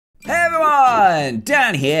everyone,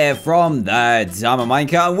 Dan here from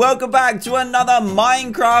TheDiamondMinecart, and welcome back to another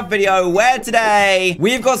Minecraft video where today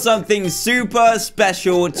we've got something super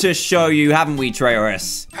special to show you, haven't we,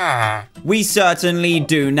 Traorus? We certainly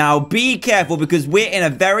do. Now, be careful because we're in a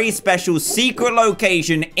very special secret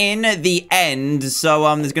location in the end, so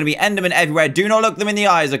there's going to be Endermen everywhere. Do not look them in the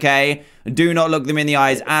eyes, okay? Do not look them in the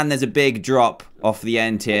eyes, and there's a big drop off the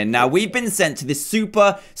end here. Now, we've been sent to this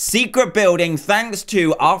super secret building thanks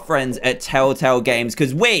to our friends at Telltale Games,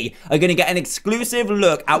 because we are going to get an exclusive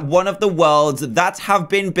look at one of the worlds that have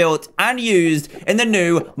been built and used in the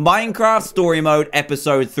new Minecraft Story Mode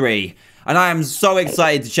Episode 3. And I am so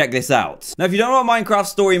excited to check this out. Now, if you don't know what Minecraft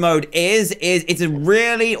Story Mode is it's a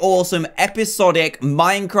really awesome episodic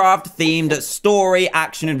Minecraft-themed story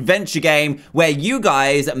action adventure game where you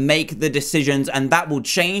guys make the decisions and that will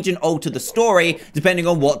change and alter the story depending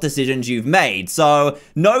on what decisions you've made. So,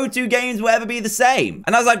 no two games will ever be the same.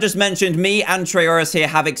 And as I've just mentioned, me and Traorus here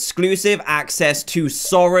have exclusive access to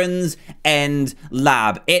SOREN'S End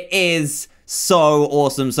Lab. It is so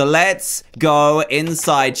awesome. So let's go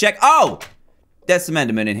inside. Check. Oh, there's some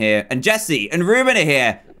Endermen in here. And Jesse and Ruben are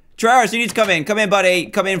here. Traorus, you need to come in. Come in, buddy.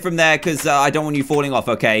 Come in from there because I don't want you falling off.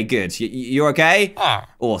 Okay, good. You're okay?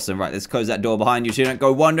 Awesome. Right, let's close that door behind you so you don't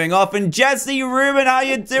go wandering off. And Jesse, Ruben, how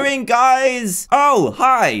you doing, guys? Oh,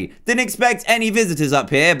 hi. Didn't expect any visitors up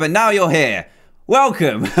here, but now you're here.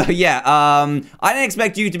 Welcome. Yeah, I didn't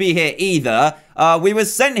expect you to be here either. We were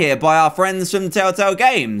sent here by our friends from Telltale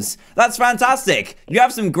Games. That's fantastic. You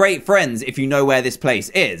have some great friends if you know where this place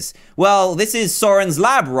is. Well, this is Soren's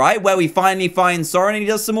lab, right? Where we finally find Soren and he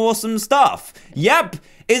does some awesome stuff. Yep.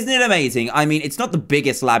 Isn't it amazing? I mean, it's not the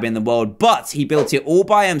biggest lab in the world, but he built it all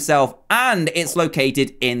by himself and it's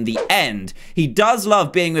located in the end. He does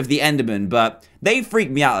love being with the Endermen, but they freak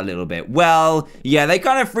me out a little bit. Well, yeah, they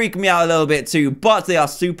kind of freak me out a little bit too, but they are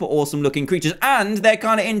super awesome looking creatures and they're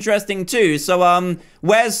kind of interesting too. So,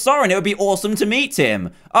 where's Soren? It would be awesome to meet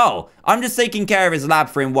him. Oh, I'm just taking care of his lab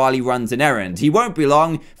for him while he runs an errand. He won't be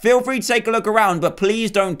long. Feel free to take a look around, but please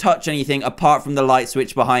don't touch anything apart from the light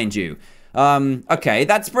switch behind you. Okay,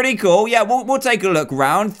 that's pretty cool. Yeah, we'll take a look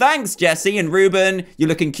around. Thanks, Jesse and Ruben. You're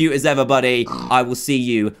looking cute as ever, buddy. I will see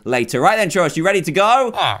you later. Right then, Josh, you ready to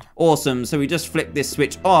go? Awesome. So we just flip this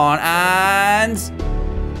switch on and...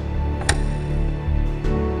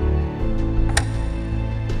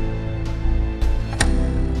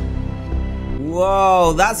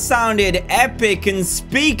 Whoa, that sounded epic. And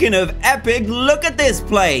speaking of epic, look at this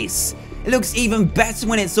place. It looks even better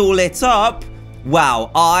when it's all lit up. Wow,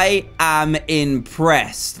 I am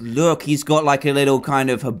impressed. Look, he's got like a little kind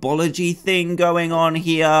of herbology thing going on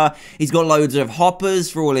here. He's got loads of hoppers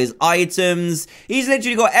for all his items. He's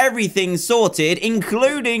literally got everything sorted,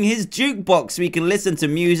 including his jukebox so he can listen to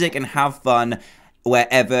music and have fun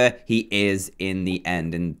wherever he is in the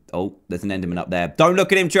end. And, oh, there's an Enderman up there. Don't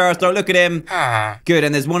look at him, Charles. Don't look at him. Good,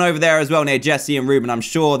 and there's one over there as well near Jesse and Ruben. I'm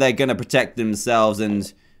sure they're going to protect themselves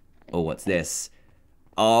and... Oh, what's this?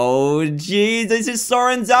 Oh, geez, this is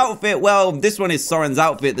Soren's outfit. Well, this one is Soren's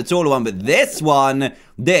outfit, the taller one, but this one,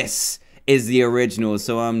 this is the original.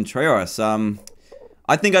 So, Traorus,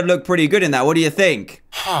 I think I'd look pretty good in that. What do you think?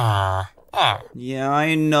 Yeah,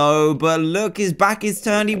 I know, but look, his back is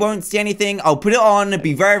turned. He won't see anything. I'll put it on,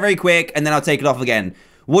 be very, very quick, and then I'll take it off again.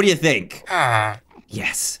 What do you think?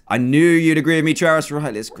 Yes, I knew you'd agree with me, Traorus.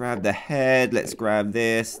 Right, let's grab the head. Let's grab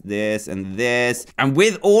this, this, and this. And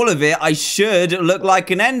with all of it, I should look like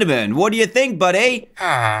an Enderman. What do you think, buddy?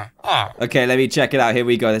 Okay, let me check it out. Here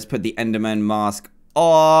we go. Let's put the Enderman mask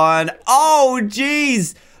on. Oh,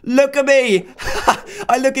 jeez. Look at me.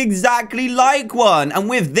 I look exactly like one. And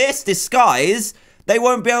with this disguise, they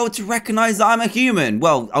won't be able to recognize that I'm a human.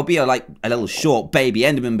 Well, I'll be like a little short baby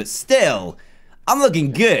Enderman, but still, I'm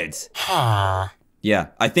looking good. Yeah,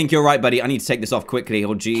 I think you're right, buddy. I need to take this off quickly.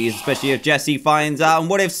 Oh, geez, especially if Jesse finds out.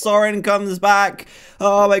 And what if Soren comes back?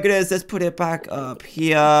 Oh, my goodness. Let's put it back up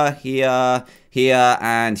here, here, here,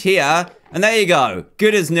 and here. And there you go.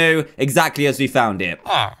 Good as new, exactly as we found it.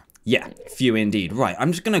 Yeah, few indeed. Right,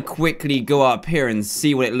 I'm just going to quickly go up here and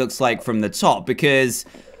see what it looks like from the top, because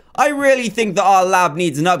I really think that our lab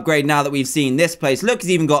needs an upgrade now that we've seen this place. Look,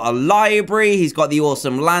 he's even got a library. He's got the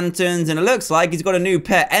awesome lanterns, and it looks like he's got a new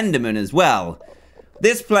pet Enderman as well.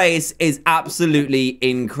 This place is absolutely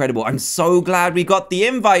incredible. I'm so glad we got the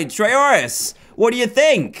invite, Traorus. What do you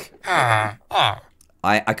think?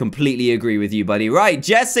 I completely agree with you, buddy. Right,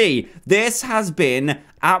 Jesse, this has been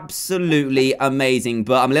absolutely amazing,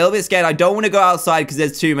 but I'm a little bit scared. I don't want to go outside because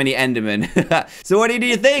there's too many Endermen. So what do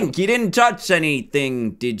you think? You didn't touch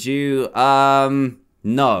anything, did you?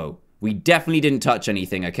 No. We definitely didn't touch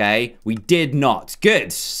anything, okay? We did not.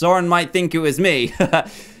 Good. Soren might think it was me.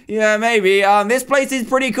 Yeah, maybe. This place is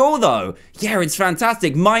pretty cool, though. Yeah, it's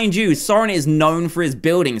fantastic. Mind you, Soren is known for his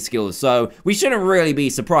building skills, so we shouldn't really be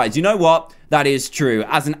surprised. You know what? That is true.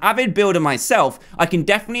 As an avid builder myself, I can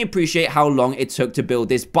definitely appreciate how long it took to build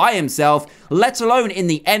this by himself, let alone in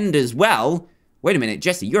the end as well. Wait a minute,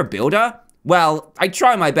 Jesse, you're a builder? Well, I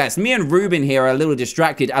try my best. Me and Ruben here are a little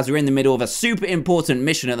distracted as we're in the middle of a super important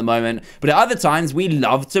mission at the moment, but at other times, we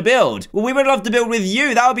love to build. Well, we would love to build with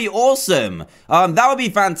you. That would be awesome. That would be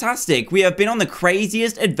fantastic. We have been on the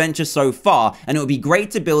craziest adventure so far, and it would be great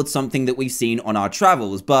to build something that we've seen on our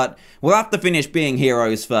travels, but we'll have to finish being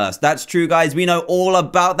heroes first. That's true, guys. We know all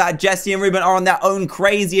about that. Jesse and Ruben are on their own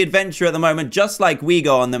crazy adventure at the moment, just like we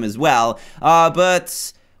go on them as well,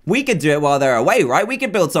 but we could do it while they're away, right? We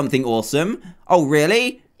could build something awesome. Oh,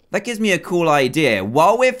 really? That gives me a cool idea.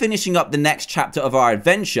 While we're finishing up the next chapter of our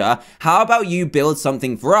adventure, how about you build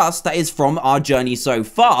something for us that is from our journey so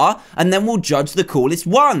far, and then we'll judge the coolest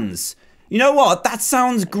ones. You know what? That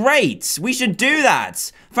sounds great. We should do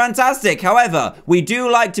that. Fantastic. However, we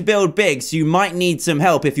do like to build big, so you might need some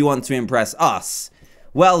help if you want to impress us.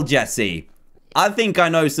 Well, Jesse, I think I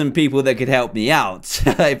know some people that could help me out,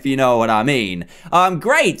 if you know what I mean.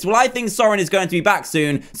 Great. Well, I think Soren is going to be back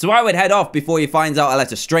soon, so I would head off before he finds out I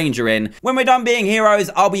let a stranger in. When we're done being heroes,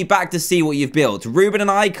 I'll be back to see what you've built. Ruben and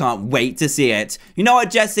I can't wait to see it. You know what,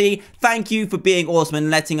 Jesse? Thank you for being awesome and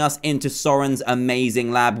letting us into Soren's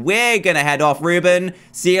amazing lab. We're gonna head off, Ruben.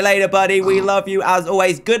 See you later, buddy. We love you as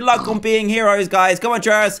always. Good luck on being heroes, guys. Come on,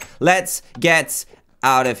 Travis. Let's get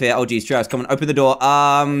out of here. Oh, geez, Travis, come on, open the door.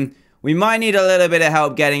 We might need a little bit of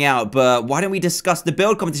help getting out, but why don't we discuss the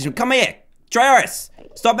build competition? Come here, Travis.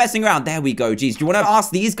 Stop messing around. There we go. Geez, do you want to ask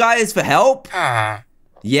these guys for help?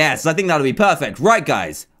 Yes, I think that'll be perfect. Right,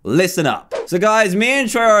 guys, listen up. So, guys, me and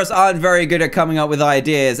Travis aren't very good at coming up with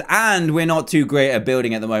ideas, and we're not too great at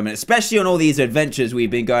building at the moment, especially on all these adventures we've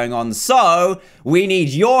been going on. So, we need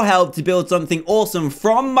your help to build something awesome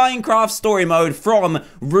from Minecraft Story Mode from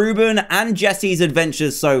Ruben and Jesse's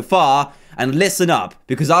adventures so far. And listen up,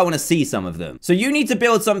 because I want to see some of them. So you need to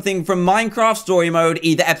build something from Minecraft Story Mode,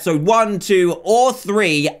 either episode 1, 2, or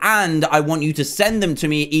 3, and I want you to send them to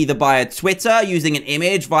me either via Twitter using an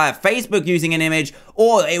image, via Facebook using an image,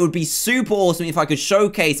 or it would be super awesome if I could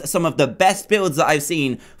showcase some of the best builds that I've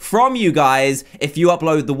seen from you guys if you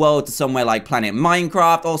upload the world to somewhere like Planet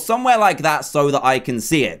Minecraft or somewhere like that so that I can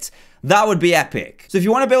see it. That would be epic. So if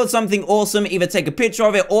you want to build something awesome, either take a picture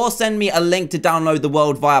of it or send me a link to download the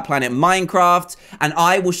world via Planet Minecraft, and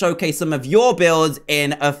I will showcase some of your builds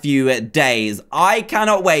in a few days. I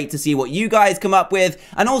cannot wait to see what you guys come up with,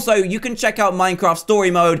 and also you can check out Minecraft Story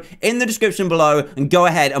Mode in the description below and go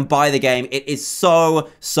ahead and buy the game. It is so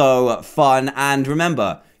fun, and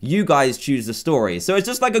remember, you guys choose the story. So it's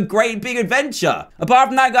just like a great big adventure. Apart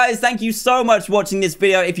from that, guys, thank you so much for watching this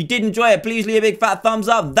video. If you did enjoy it, please leave a big fat thumbs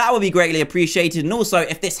up. That would be greatly appreciated. And also,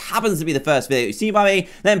 if this happens to be the first video you see by me,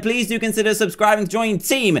 then please do consider subscribing to join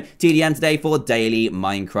Team TDM today for daily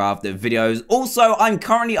Minecraft videos. Also, I'm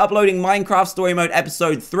currently uploading Minecraft Story Mode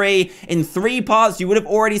episode 3 in 3 parts. You would have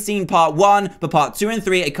already seen part 1, but part 2 and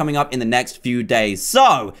 3 are coming up in the next few days.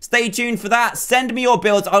 So stay tuned for that. Send me your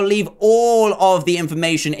builds. I'll leave all of the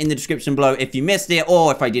information in the description below if you missed it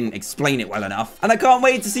or if I didn't explain it well enough. And I can't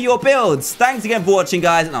wait to see your builds. Thanks again for watching,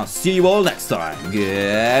 guys, and I'll see you all next time.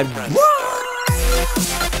 Goodbye.